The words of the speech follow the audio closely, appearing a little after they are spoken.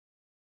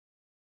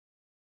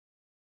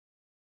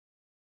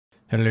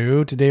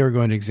Hello, today we're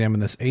going to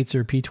examine this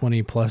Atezr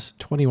P20 Plus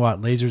 20 watt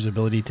laser's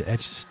ability to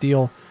etch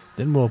steel.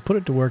 Then we'll put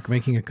it to work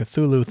making a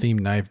Cthulhu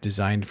themed knife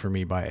designed for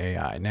me by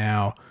AI.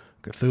 Now,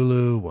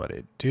 Cthulhu, what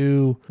it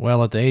do?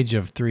 Well, at the age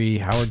of 3,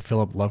 Howard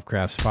Philip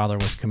Lovecraft's father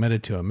was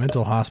committed to a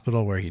mental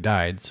hospital where he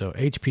died, so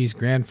HP's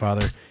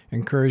grandfather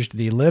encouraged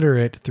the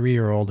illiterate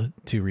 3-year-old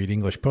to read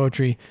English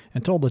poetry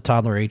and told the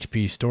toddler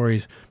HP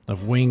stories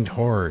of winged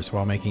horrors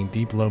while making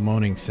deep low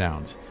moaning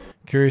sounds.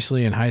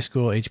 Curiously, in high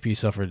school, HP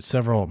suffered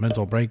several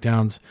mental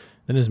breakdowns.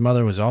 Then his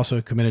mother was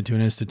also committed to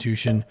an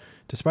institution.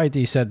 Despite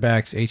these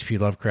setbacks, HP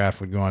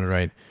Lovecraft would go on to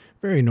write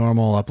very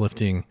normal,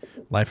 uplifting,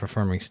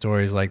 life-affirming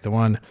stories like the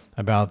one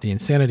about the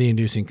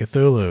insanity-inducing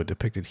Cthulhu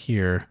depicted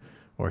here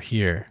or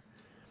here.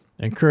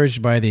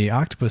 Encouraged by the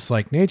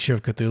octopus-like nature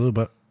of Cthulhu,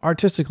 but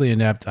artistically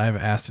inept, I've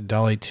asked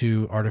DALL-E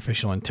 2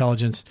 Artificial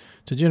Intelligence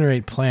to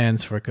generate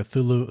plans for a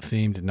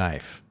Cthulhu-themed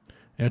knife.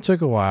 And it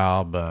took a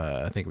while,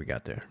 but I think we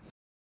got there.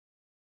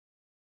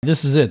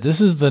 This is it.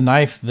 This is the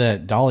knife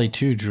that DALL-E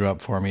 2 drew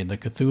up for me, the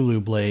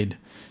Cthulhu blade.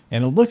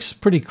 And it looks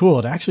pretty cool.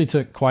 It actually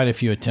took quite a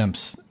few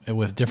attempts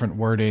with different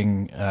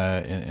wording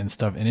and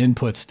stuff and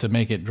inputs to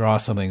make it draw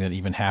something that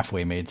even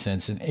halfway made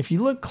sense. And if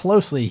you look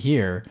closely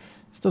here,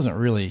 this doesn't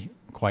really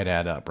quite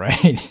add up,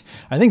 right?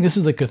 I think this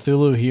is the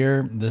Cthulhu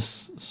here,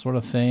 this sort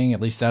of thing. At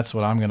least that's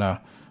what I'm going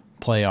to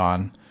play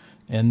on.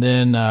 And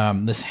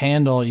then this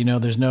handle, you know,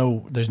 there's no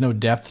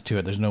depth to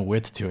it. There's no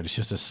width to it. It's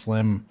just a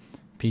slim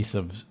piece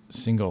of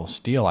single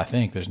steel. I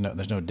think there's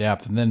no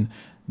depth, and then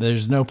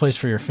there's no place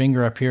for your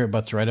finger up here. It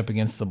butts right up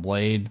against the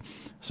blade,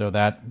 so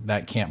that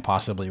can't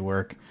possibly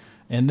work.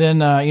 And then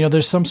you know,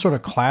 there's some sort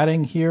of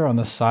cladding here on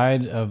the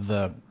side of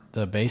the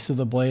base of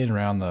the blade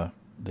around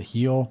the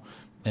heel,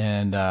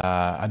 and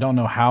I don't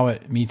know how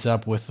it meets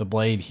up with the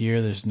blade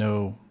here. This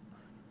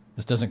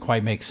doesn't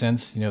quite make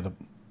sense. You know,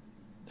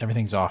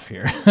 everything's off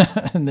here.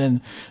 And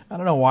then I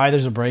don't know why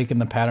there's a break in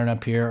the pattern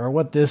up here, or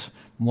what this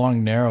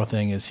long narrow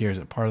thing is here. Is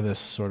it part of this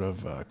sort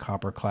of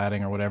copper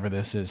cladding or whatever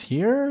this is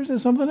here, or is it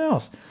something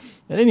else?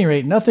 At any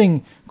rate,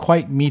 nothing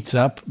quite meets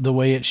up the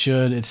way it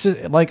should. It's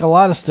just, like a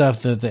lot of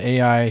stuff that the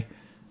AI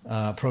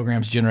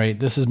programs generate,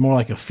 this is more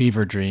like a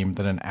fever dream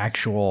than an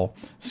actual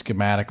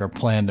schematic or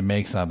plan to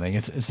make something.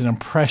 It's an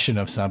impression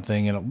of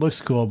something, and it looks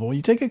cool, but when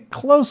you take a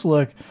close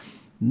look,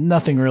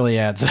 nothing really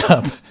adds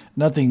up.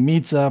 Nothing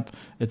meets up.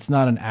 It's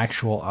not an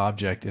actual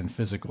object in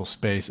physical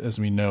space as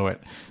we know it.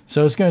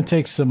 So it's going to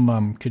take some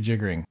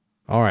kajiggering.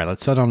 All right,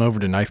 let's head on over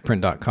to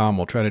knifeprint.com.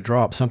 We'll try to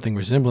draw up something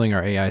resembling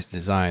our AI's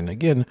design.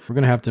 Again, we're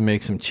going to have to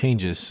make some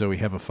changes so we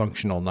have a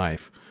functional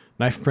knife.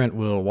 Knifeprint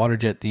will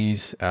waterjet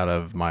these out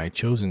of my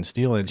chosen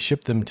steel and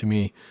ship them to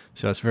me.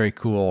 So that's very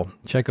cool.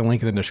 Check a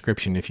link in the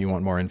description if you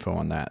want more info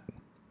on that.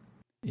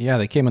 Yeah,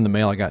 they came in the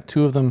mail. I got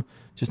 2 of them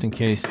just in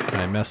case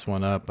I mess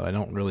one up, but I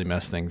don't really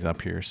mess things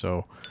up here.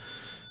 So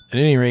at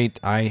any rate,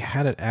 I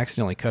had it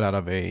accidentally cut out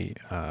of a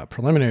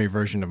preliminary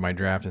version of my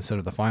draft instead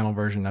of the final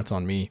version. That's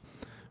on me.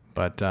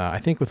 But I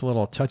think with a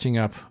little touching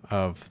up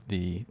of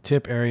the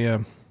tip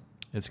area,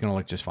 it's going to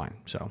look just fine.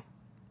 So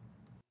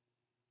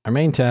our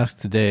main task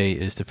today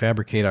is to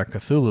fabricate our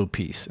Cthulhu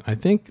piece. I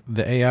think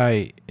the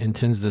AI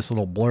intends this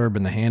little blurb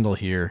in the handle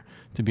here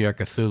to be our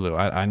Cthulhu.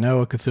 I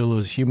know a Cthulhu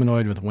is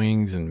humanoid with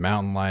wings and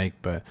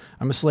mountain-like, but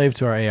I'm a slave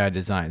to our AI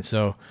design.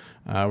 So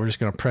we're just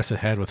going to press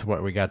ahead with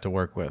what we got to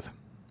work with.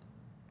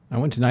 I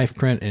went to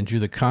Knifeprint and drew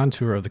the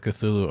contour of the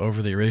Cthulhu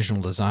over the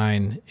original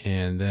design,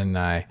 and then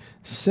I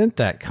sent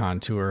that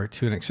contour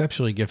to an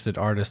exceptionally gifted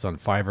artist on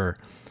Fiverr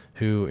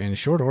who in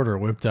short order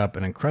whipped up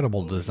an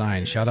incredible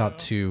design. Shout out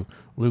to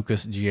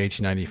Lucas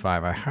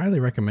GH95. I highly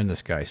recommend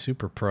this guy,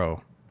 super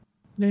pro.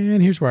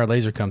 And here's where our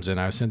laser comes in.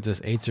 I sent this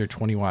Atezr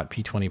 20 watt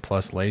P20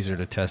 Plus laser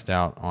to test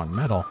out on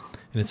metal,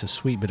 and it's a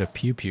sweet bit of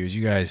pew-pews.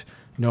 You guys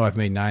know I've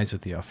made knives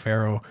with the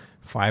Pharaoh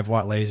 5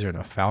 watt laser and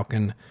a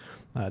Falcon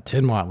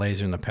 10 watt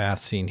laser in the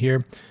past, seen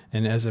here.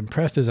 And as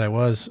impressed as I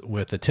was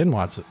with the 10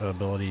 watts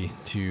ability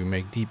to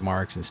make deep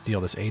marks in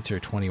steel, this Atezr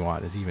 20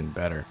 watt is even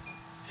better.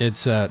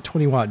 It's a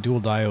 20 watt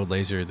dual diode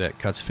laser that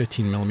cuts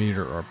 15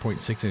 millimeter or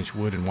 0.6 inch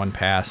wood in one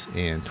pass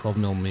and 12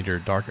 millimeter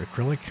dark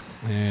acrylic,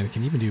 and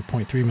can even do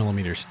 0.3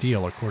 millimeter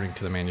steel according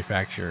to the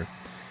manufacturer. It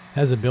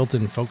has a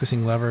built-in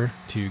focusing lever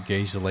to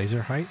gauge the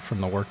laser height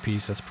from the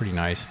workpiece. That's pretty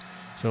nice.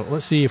 So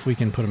let's see if we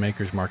can put a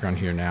maker's mark on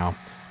here now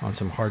on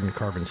some hardened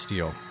carbon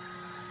steel.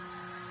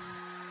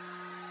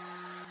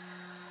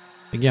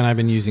 Again, I've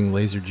been using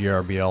Laser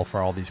GRBL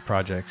for all these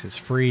projects. It's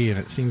free and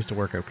it seems to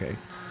work okay.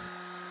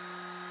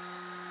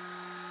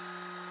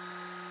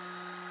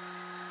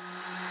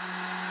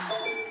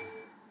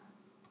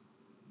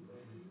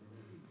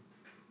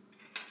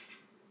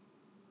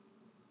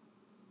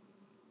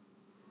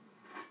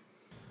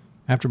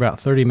 After about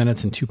 30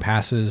 minutes and 2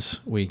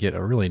 passes, we get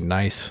a really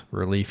nice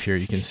relief here.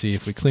 You can see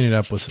if we clean it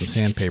up with some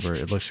sandpaper,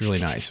 it looks really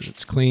nice.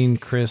 It's clean,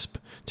 crisp,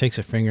 takes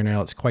a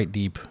fingernail, it's quite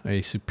deep.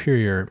 A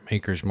superior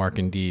maker's mark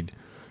indeed.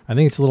 I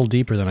think it's a little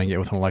deeper than I get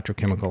with an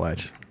electrochemical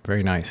etch.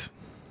 Very nice.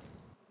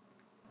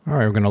 All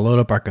right, we're going to load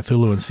up our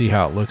Cthulhu and see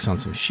how it looks on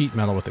some sheet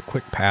metal with a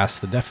quick pass.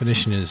 The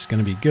definition is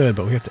going to be good,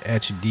 but we have to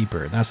etch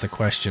deeper. And that's the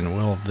question.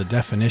 Will the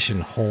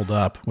definition hold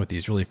up with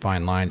these really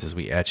fine lines as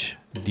we etch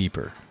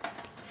deeper?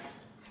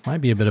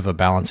 Might be a bit of a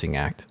balancing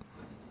act.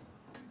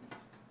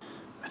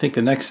 I think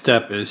the next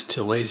step is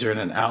to laser in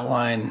an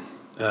outline,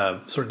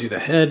 sort of do the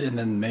head, and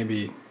then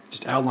maybe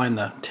just outline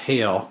the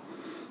tail,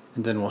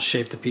 and then we'll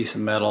shape the piece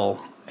of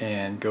metal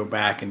and go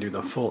back and do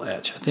the full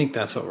etch. I think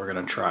that's what we're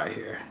going to try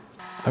here.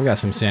 I've got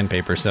some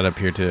sandpaper set up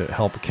here to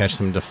help catch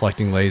some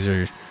deflecting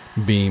laser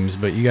beams,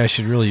 but you guys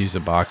should really use the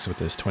box with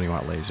this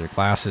 20-watt laser.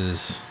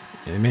 Glasses,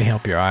 it may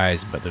help your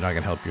eyes, but they're not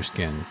going to help your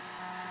skin.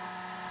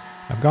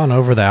 I've gone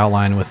over the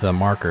outline with a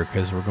marker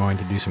because we're going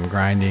to do some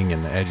grinding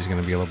and the edge is going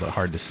to be a little bit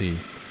hard to see.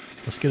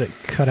 Let's get it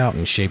cut out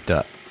and shaped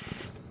up.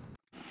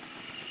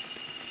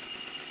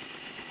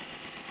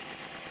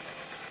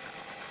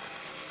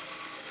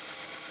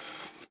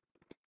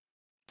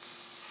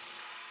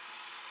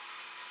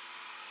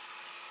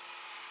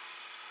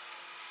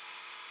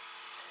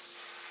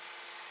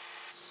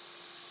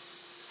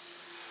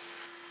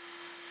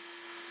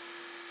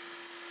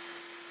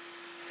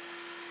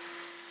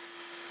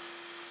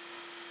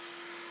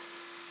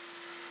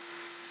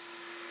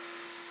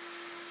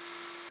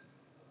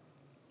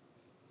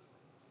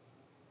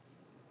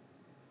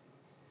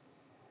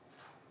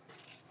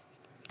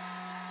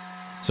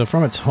 So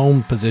from its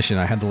home position,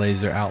 I had the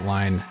laser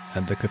outline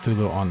the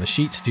Cthulhu on the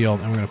sheet steel,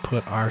 and we're going to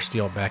put our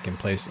steel back in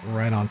place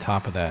right on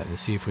top of that and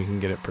see if we can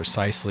get it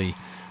precisely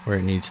where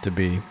it needs to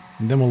be.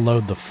 And then we'll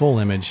load the full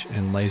image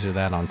and laser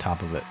that on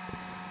top of it.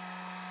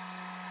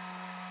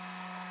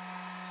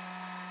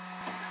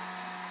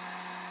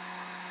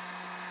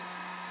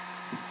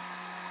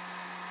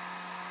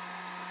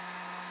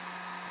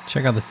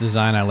 Check out this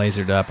design I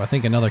lasered up. I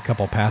think another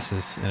couple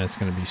passes and it's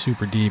going to be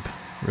super deep.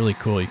 Really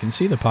cool. You can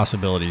see the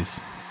possibilities.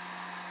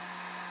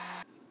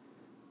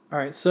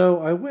 Alright,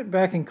 so I went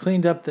back and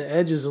cleaned up the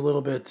edges a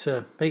little bit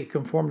to make it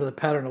conform to the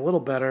pattern a little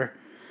better.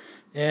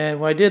 And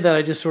when I did that,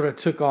 I just sort of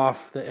took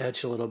off the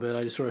etch a little bit.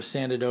 I just sort of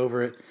sanded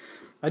over it.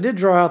 I did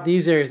draw out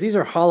these areas. These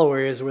are hollow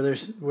areas where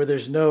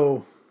there's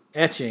no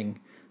etching,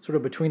 sort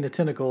of between the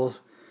tentacles.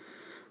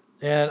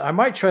 And I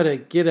might try to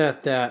get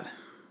at that,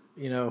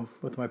 you know,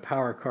 with my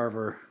power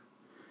carver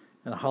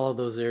and hollow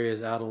those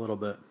areas out a little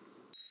bit.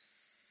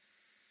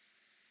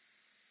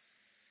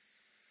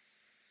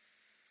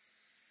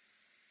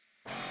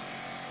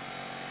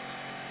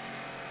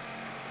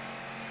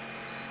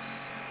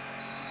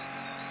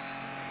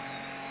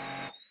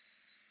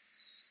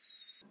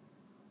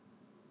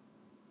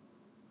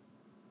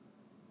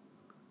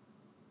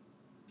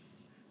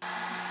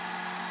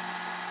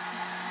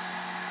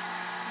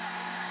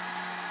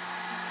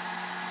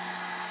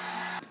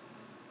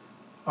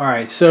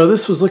 Alright, so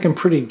this was looking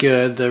pretty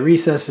good. The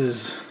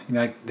recesses, you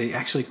know, they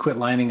actually quit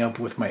lining up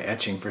with my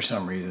etching for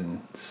some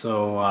reason.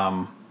 So,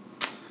 I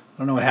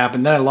don't know what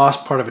happened. Then I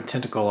lost part of a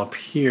tentacle up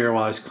here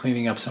while I was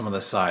cleaning up some of the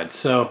sides.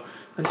 So,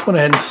 I just went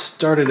ahead and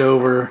started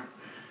over,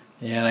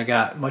 and I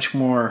got much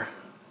more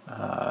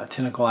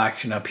tentacle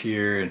action up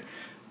here. And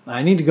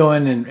I need to go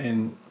in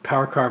and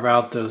power carve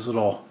out those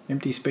little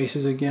empty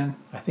spaces again.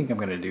 I think I'm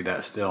going to do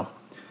that still.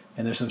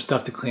 And there's some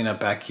stuff to clean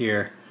up back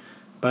here.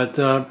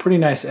 But pretty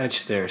nice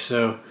etch there.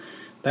 So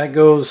that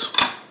goes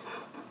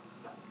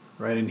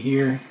right in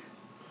here.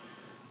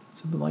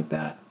 Something like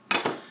that.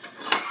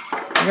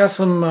 I got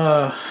some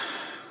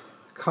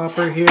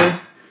copper here.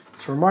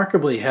 It's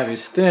remarkably heavy.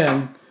 It's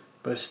thin,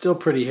 but it's still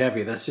pretty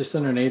heavy. That's just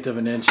under 1/8 of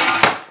an inch.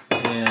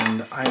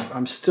 And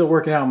I'm still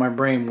working out in my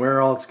brain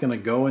where all it's going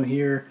to go in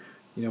here.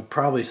 You know,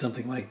 probably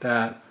something like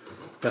that.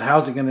 But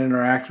how's it going to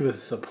interact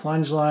with the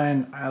plunge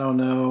line? I don't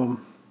know.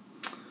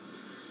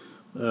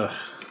 Ugh.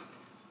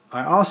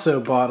 I also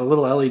bought a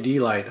little LED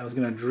light. I was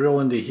going to drill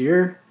into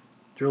here,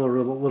 drill a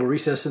little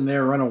recess in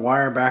there, run a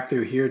wire back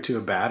through here to a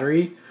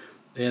battery,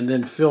 and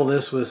then fill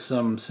this with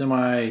some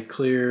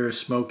semi-clear,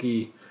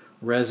 smoky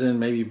resin,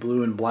 maybe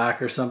blue and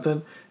black or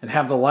something, and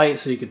have the light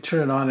so you could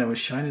turn it on and it would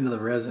shine into the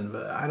resin.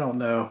 But I don't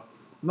know.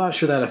 I'm not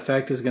sure that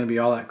effect is going to be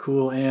all that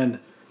cool, and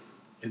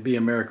it'd be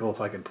a miracle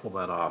if I could pull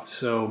that off.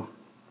 So,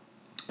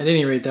 at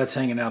any rate, that's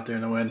hanging out there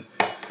in the wind.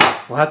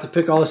 We'll have to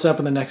pick all this up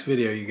in the next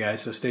video, you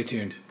guys, so stay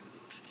tuned.